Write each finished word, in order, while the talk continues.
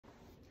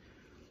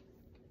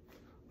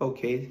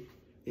okay,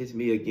 it's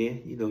me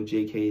again,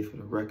 JK for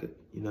the record,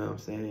 you know what I'm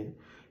saying?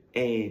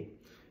 And,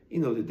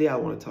 today I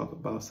want to talk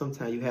about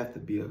sometimes you have to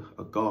be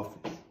a golfer.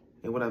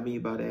 And what I mean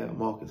by that,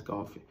 Marcus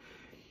golfing.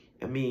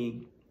 I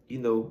mean, you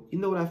know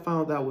what I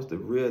found out was the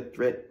real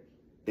threat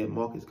that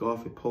Marcus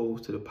Garvey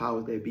posed to the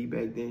powers that be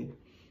back then,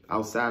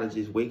 outside of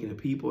just waking the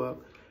people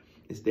up,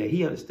 is that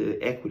he understood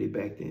equity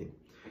back then.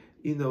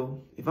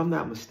 If I'm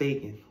not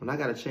mistaken, when I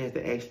got a chance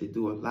to actually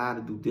do a lot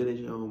of due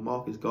diligence on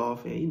Marcus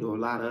Garvey and, a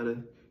lot of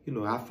other,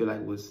 I feel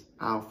like was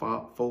our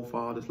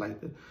forefathers like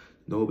the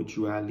Noble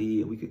Drew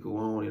Ali, and we could go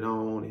on and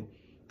all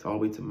the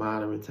way to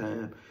modern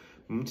time.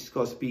 I'm just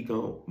going to speak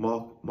on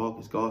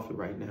Marcus Garvey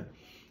right now.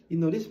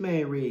 This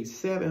man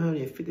raised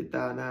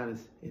 $750,000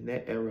 in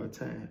that era of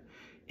time.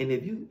 And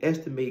if you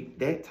estimate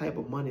that type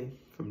of money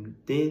from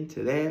then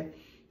to that,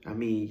 I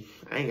mean,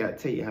 I ain't got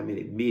to tell you how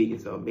many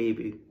millions or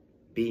maybe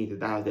billions of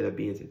dollars that'll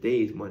be in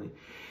today's money.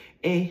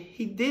 And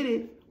he did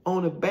it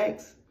on the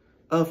backs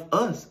of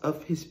us,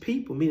 of his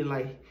people, meaning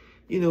like,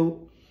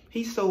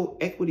 he sold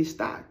equity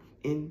stock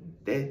in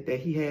that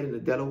he had in the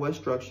Delaware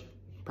structure.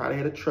 Probably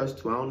had a trust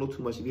too. I don't know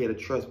too much if he had a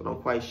trust, but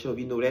I'm quite sure if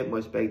you know that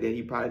much back then,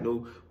 he probably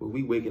know what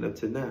we waking up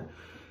to now.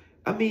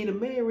 I mean, the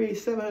man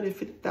raised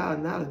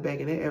 $750,000 back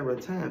in that era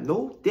of time.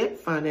 No debt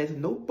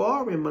financing, no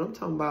borrowing, but I'm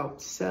talking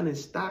about selling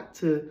stock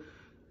to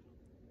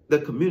the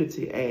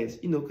community as,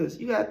 because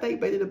you got to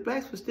think back then, the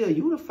blacks were still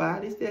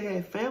unified. They still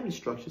had family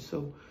structure.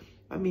 So,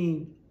 I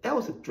mean, that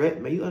was a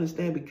threat, man. You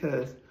understand?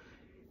 Because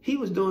he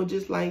was doing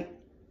just like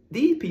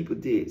these people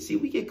did. See,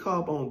 we get caught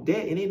up on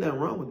debt, and ain't nothing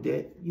wrong with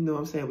that. You know what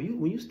I'm saying?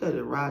 When you study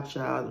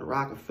Rothschild and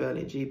Rockefeller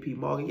and J.P.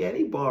 Morgan, yeah,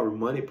 they borrowed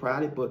money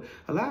probably, but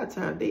a lot of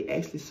times they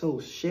actually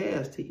sold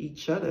shares to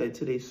each other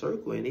into their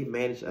circle, and they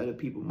managed other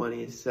people's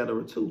money,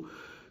 etc. too.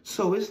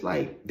 So it's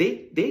like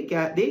they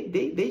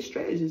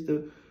strategies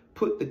to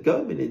put the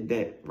government in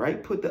debt,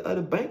 right? Put the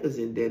other bankers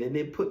in debt, and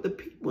then put the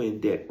people in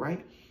debt,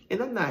 right?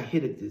 And I'm not here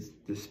to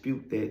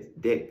dispute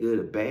that good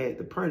or bad.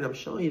 The point I'm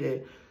showing you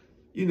that,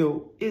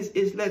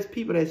 it's less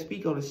people that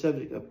speak on the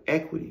subject of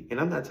equity. And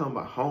I'm not talking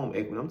about home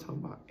equity. I'm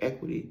talking about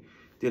equity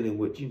dealing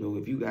with,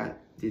 if you got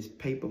this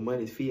paper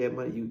money, fiat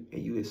money,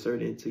 and you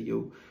insert it into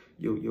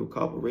your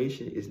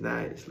corporation, it's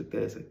looked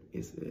at as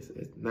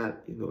it's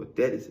not,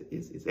 debt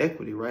is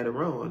equity, right or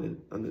wrong,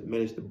 under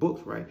manage the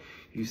books, right?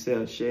 You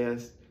sell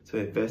shares to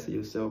invest in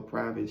yourself,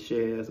 private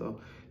shares, or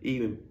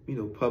even,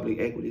 public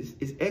equity.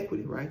 It's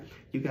equity, right?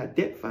 You got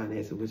debt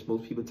financing, which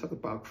most people talk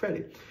about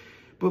credit.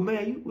 But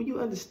man, when you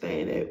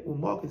understand that what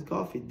Marcus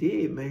Garvey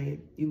did,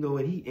 man,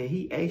 and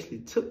he actually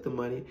took the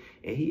money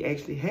and he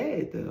actually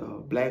had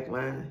the black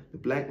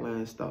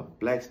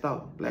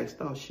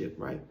star ship,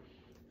 right?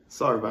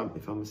 Sorry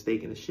if I'm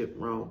mistaking the ship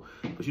wrong,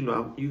 but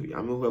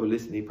I'm whoever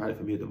listening probably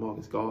familiar with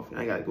Marcus Garvey.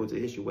 I got to go into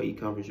the history where he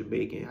come from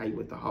Jamaica and how he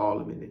went to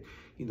Harlem and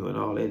and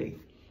all that. They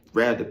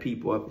grabbed the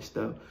people up and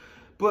stuff.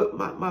 But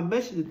my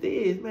message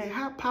today is, man,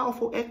 how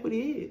powerful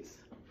equity is.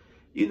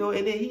 And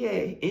then he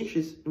had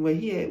interest where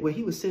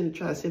he was trying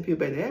to send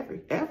people back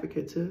to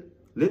Africa to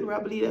live where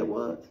I believe that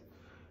was.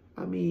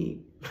 I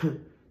mean,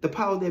 the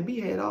power that be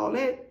had all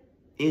that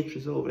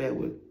interest over there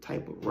with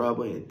type of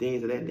rubber and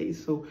things of that nature.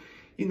 So,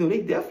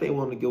 they definitely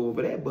wanted to go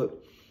over that. But,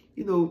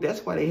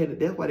 that's why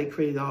they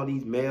created all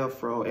these mail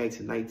fraud acts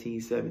in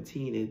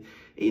 1917. And,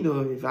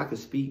 if I could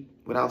speak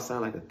without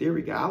sounding like a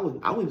theory guy,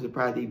 I wasn't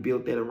surprised they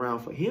built that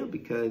around for him,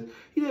 because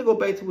go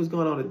back to what's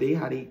going on today,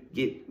 how they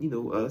get,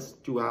 us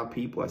through our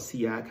people, our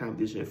CI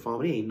competition and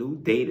farm. They ain't new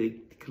data,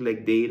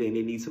 collect data, and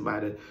they need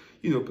somebody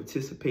to,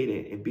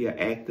 participate and be an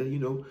actor,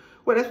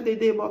 Well, that's what they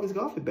did Marcus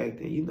Garvey back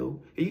then,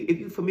 If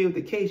you're familiar with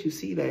the case, you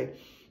see that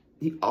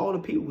all the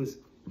people was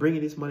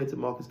bringing this money to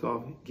Marcus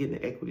Garvey, getting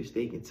an equity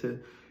stake into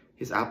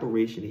his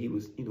operation. He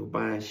was,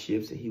 buying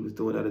ships, and he was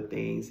doing other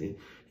things, and,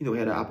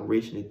 had an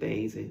operation and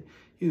things, and,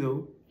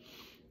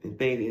 and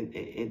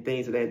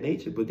things of that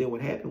nature. But then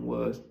what happened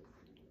was,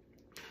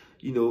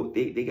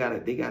 they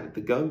got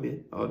the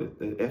government or the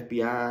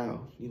FBI, or,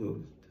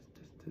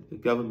 the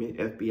government,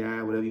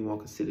 FBI, whatever you want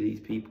to consider these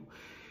people.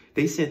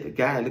 They sent a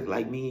guy that looked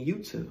like me and you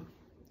to them,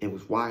 and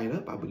was wired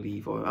up, I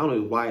believe, or I don't know,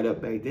 it was wired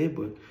up back then,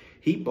 but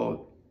he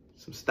bought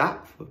some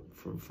stock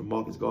from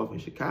Marcus Garvey in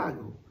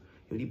Chicago.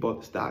 When he bought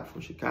the stock from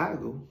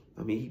Chicago,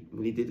 I mean,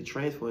 when he did the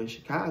transfer in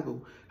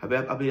Chicago, I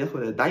believe that's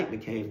when the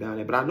indictment came down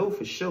there. But I know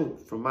for sure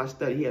from my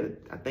study, he had,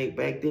 I think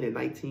back then in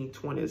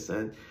 1920 or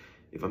something,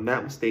 if I'm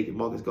not mistaken,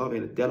 Marcus Garvey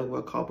had a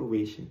Delaware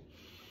corporation.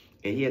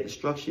 And he had the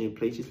structure in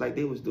place just like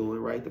they was doing,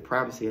 right? The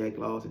Privacy Act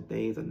laws and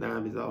things,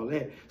 anonymous, all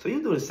that. So he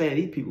was doing the same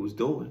these people was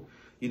doing.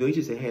 He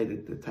just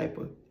had the type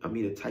of,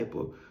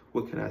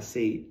 what can I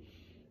say?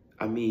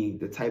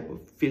 The type of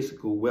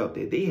physical wealth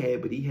that they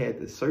had, but he had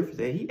the surface,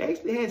 and he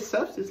actually had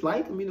substance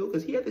like him,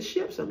 because he had the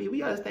ships.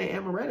 We understand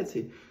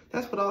amorality.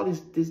 That's what all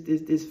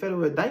this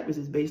federal indictments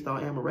is based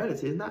on,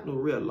 amorality. It's not no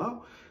real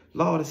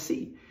law to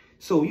see.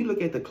 So you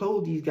look at the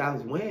clothes these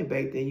guys was wearing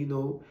back then,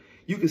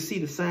 you can see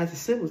the signs and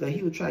symbols that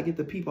he would try to get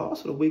the people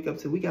also to wake up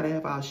to. We got to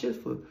have our ships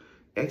for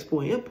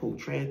export and import,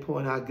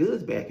 transporting our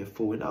goods back and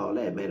forth and all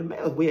that, man. The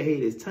man was way ahead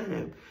of his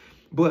time.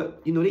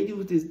 But you know, they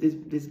use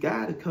this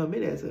guy to come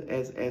in as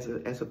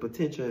a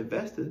potential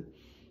investor,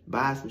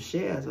 buy some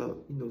shares or,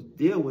 you know,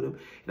 deal with him.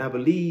 And I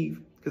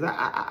believe, because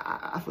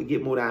I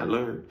forget more than I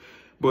learned,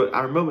 but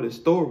I remember the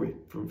story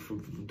from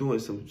doing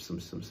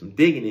some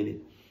digging in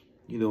it,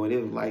 you know, and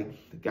it was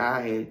like the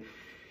guy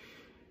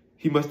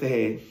he must have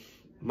had,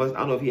 I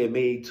don't know if he had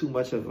made too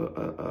much of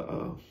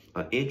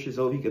a interest,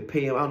 or he could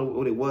pay him. I don't know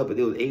what it was, but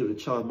they was able to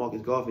charge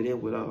Marcus Garvey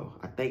in with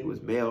I think it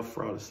was mail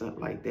fraud or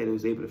something like that. It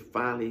was able to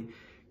finally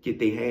get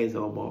their hands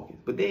on Marcus.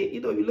 But then, you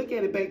know, if you look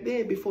at it back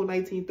then, before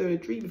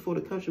 1933, before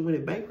the country went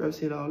in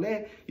bankruptcy and all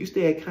that, you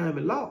still had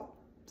common law.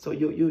 So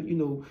your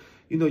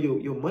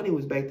money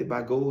was backed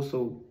by gold.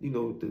 So you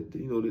know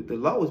the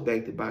law was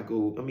backed by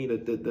gold. I mean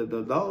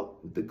the law,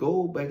 the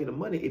gold backing the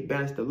money, it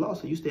balanced the law.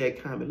 So you still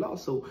had common law.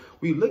 So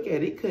when you look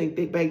at it,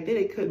 back then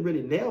they couldn't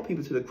really nail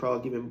people to the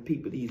cross, giving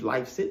people these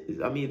life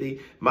sentences. I mean they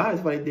might as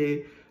well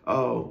did.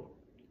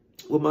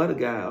 What my other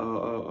guy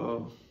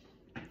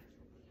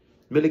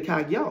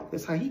Milikai York,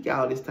 that's how he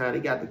got all this time.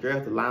 They got the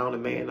girl to lie on the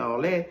man and all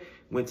that.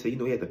 Went to, you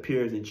know, he had the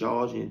appearance in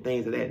Georgia and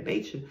things of that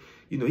nature.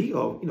 You know, he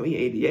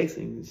ADX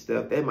and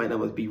stuff. That might not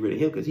must be rid of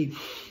him because he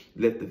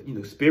let the, you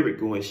know, spirit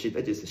go and shit.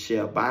 That's just a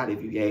shell body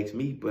if you ask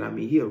me. But I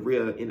mean, he a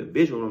real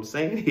individual. What I'm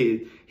saying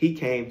is he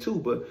came too.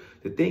 But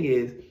the thing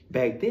is,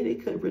 back then they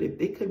couldn't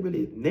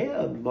really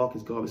nail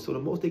Marcus Garvey. So the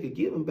most they could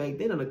give him back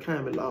then under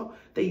common law,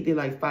 they did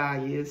like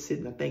 5 years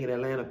sitting, I think, in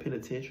Atlanta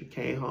Penitentiary,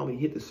 came home and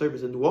he hit the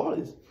service in New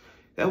Orleans.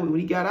 That when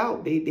he got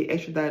out, they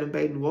extradited him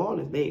back to New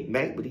Orleans. They ain't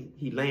back, but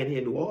he landed here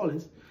in New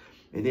Orleans.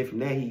 And then from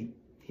there,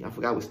 I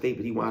forgot what state,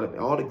 but he wound up,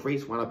 all the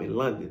greats wound up in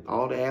London.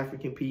 All the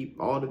African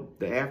people, all the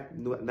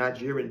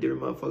Nigerian,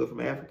 different motherfuckers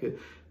from Africa,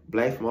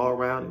 blacks from all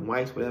around, and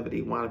whites, whatever, they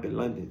wound up in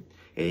London.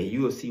 And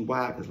you will see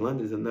why, because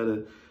London is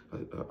another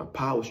a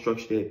power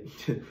structure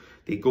that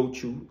they go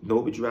to.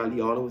 Norbert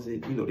Drali, all those, you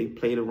know, they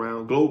played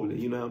around globally,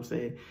 you know what I'm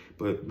saying?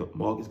 But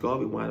Marcus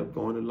Garvey wound up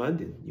going to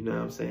London, you know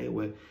what I'm saying?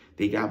 Where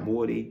they got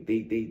more,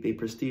 they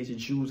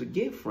prestigious Jews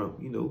again from,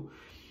 you know.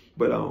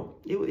 But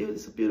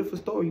it's a beautiful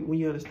story when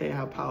you understand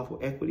how powerful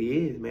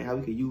equity is, man, how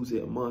we could use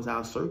it amongst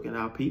our circle and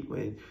our people.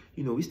 And,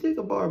 you know, we still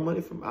can borrow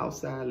money from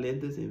outside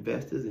lenders,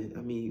 investors, and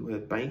I mean,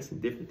 with banks and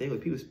different things.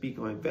 When people speak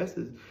on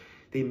investors,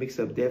 they mix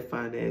up debt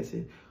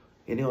financing,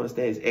 and they don't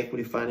understand it's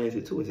equity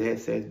financing too. It's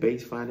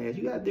assets-based finance.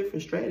 You got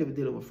different strategies with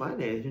dealing with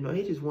finance. You know,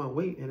 it's just one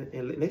way.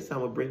 And next time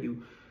I'll bring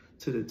you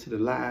to the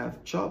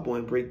live chart board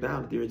and break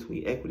down the difference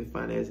between equity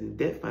finance and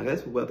debt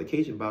finance. That's what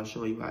Wealtication about,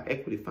 showing you how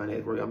equity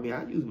finance works. I mean,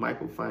 I use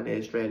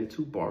microfinance strategy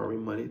too,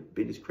 borrowing money,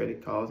 business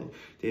credit cards, and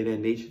then that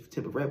nature for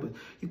temporary. But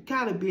you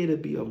gotta be able to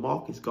be a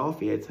Marcus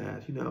Garvey at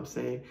times. You know what I'm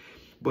saying?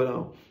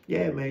 But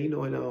yeah, man, you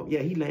know, and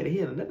yeah, he landed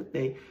here. And another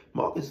thing,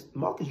 Marcus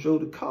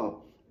drove the car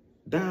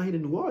down here to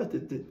New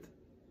Orleans to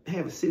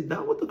have a sit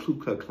down with the Ku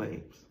Klux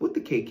Klans, with the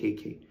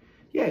KKK.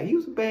 Yeah, he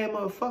was a bad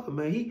motherfucker,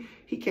 man.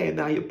 He came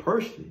down here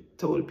personally,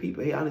 told the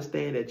people, hey, I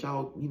understand that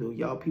y'all, you know,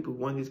 y'all people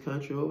won this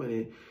country over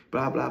and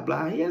blah, blah,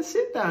 blah. He had to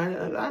sit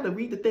down. I had to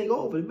read the thing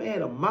over. The man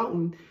had a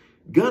mountain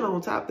gun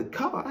on top of the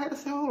car. I had to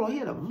say, hold on, he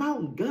had a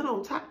mountain gun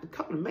on top of the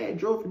car. The man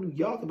drove from New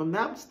York, if I'm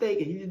not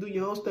mistaken. You do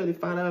your own study,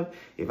 find out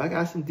if I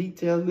got some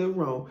details a little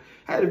wrong.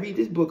 I had to read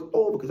this book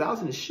over because I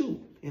was in the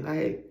shoot and I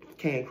had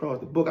came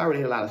across the book. I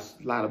already had a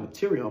lot of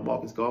material on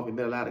Marcus Garvey.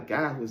 Met a lot of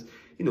guys who was,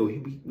 you know,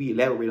 we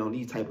elaborate on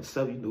these type of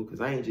stuff, you know, because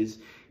I ain't just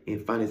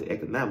in finance and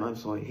economics. I'm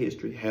also in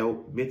history, health,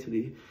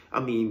 mentally. I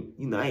mean,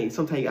 you know,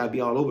 sometimes you gotta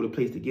be all over the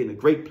place to get in a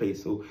great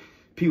place. So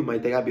people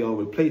might think I be all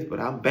over the place, but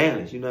I'm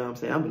balanced. You know what I'm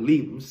saying? I'm a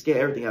leader. I'm scared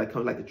everything gotta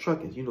come like the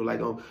truckers. You know,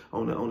 like on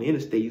the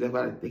interstate. That's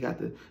why they got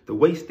the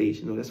way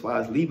station. You know, that's why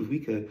as leaders we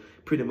could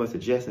pretty much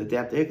adjust and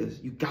adapt there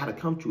because you gotta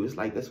come to it. It's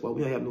like that's why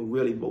we don't have no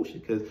real emotion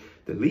because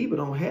the leader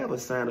don't have a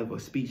sign of a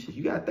species.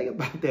 You gotta think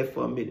about that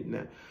for a minute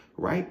now,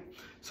 right?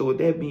 So with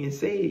that being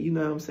said, you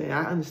know what I'm saying?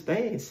 I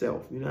understand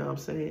self. You know what I'm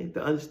saying?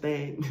 To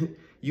understand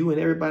you and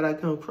everybody I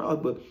come across.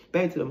 But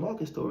back to the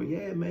Marcus story,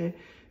 yeah, man.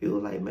 It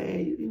was like,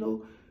 man, you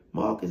know.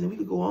 Marcus, and we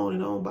could go on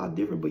and on about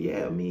different, but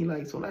yeah, I mean,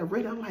 like, so when I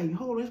read it, I'm like,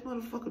 hold on, this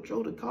motherfucker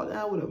drove the car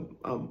down with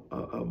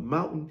a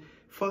mountain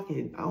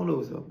fucking, I don't know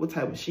what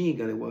type of machine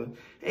gun it was.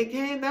 It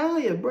came down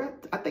here, bro.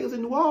 I think it was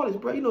in New Orleans,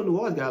 bro. You know, New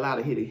Orleans got a lot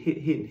of hidden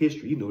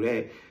history. You know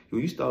that.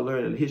 When you start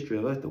learning the history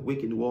of us, the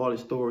wicked New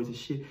Orleans stories and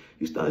shit,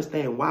 you start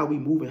understanding why we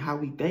move and how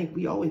we think.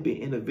 We always been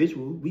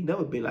individual. We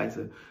never been like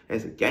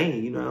as a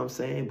gang, you know what I'm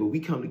saying? But we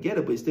come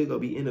together, but it's still gonna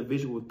be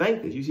individual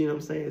thinkers. You see what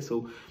I'm saying?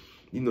 So,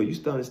 you know, you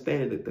start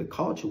understanding the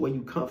culture, where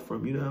you come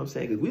from, you know what I'm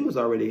saying? Because we was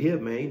already here,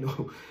 man. You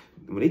know,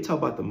 when they talk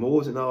about the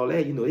Moors and all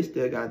that, you know, they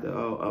still got the,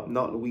 up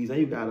north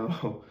Louisiana,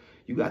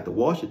 you got the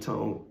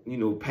Washington, you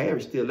know,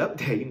 parish still up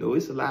there. You know,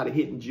 it's a lot of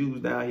hidden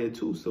Jews down here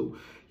too. So,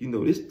 you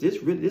know,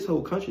 this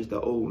whole country is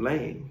the old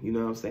land, you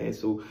know what I'm saying?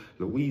 So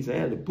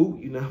Louisiana, the boot,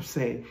 you know what I'm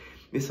saying?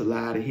 It's a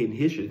lot of hidden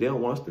history they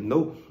don't want us to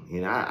know.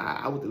 And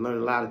I want to learn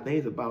a lot of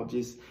things about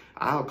just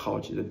our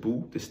culture, the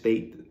boot, the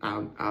state,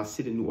 our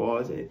city, New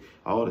Orleans, and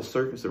all the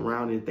surface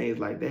around it and things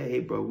like that. Hey,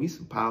 bro, we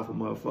some powerful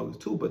motherfuckers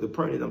too. But the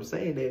point is, I'm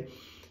saying that,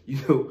 you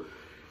know,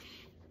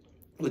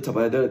 we'll talk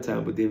about it another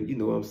time, but then, you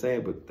know what I'm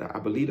saying? But I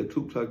believe the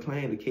Ku Klux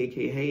Klan, the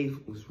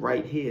KKK, was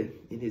right here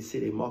in his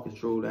city. Marcus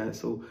drove down.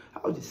 So I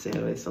was just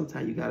saying that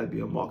sometimes you got to be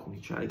a marketer.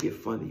 You're trying to get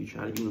funded. You're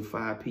trying to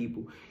unify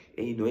people.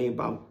 And, you know, it ain't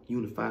about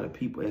unifying the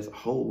people as a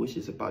whole. It's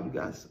just about you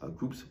guys,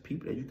 groups of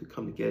people that you could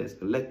come together as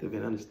collective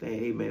and understand,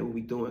 hey, man, what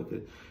we doing?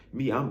 Because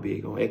me, I'm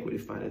big on equity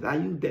finance. I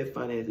use debt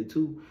financing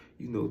too,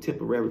 you know,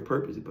 temporary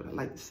purposes, but I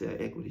like to sell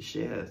equity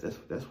shares.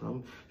 That's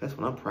what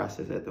I'm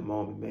processing at the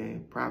moment,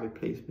 man. Private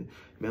placement,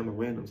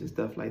 memorandums and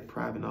stuff like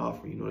private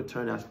offering. You know, the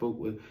attorney I spoke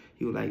with,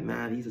 he was like,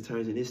 nah, these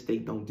attorneys in this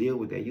state don't deal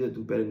with that. You'll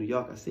do better in New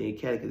York. I say in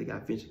Cali because they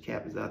got venture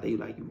capitalists out there.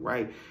 Like, you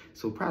right.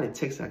 So probably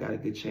Texas, I got a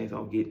good chance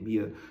on getting me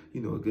a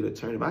good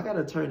attorney. But I got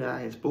an attorney that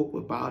I had spoke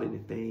with about it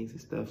and things and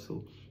stuff.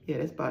 So yeah,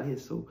 that's about it.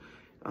 So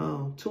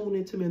tune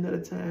in to me another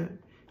time.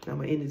 And I'm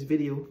gonna end this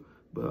video.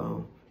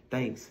 But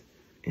thanks.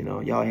 And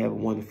y'all have a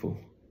wonderful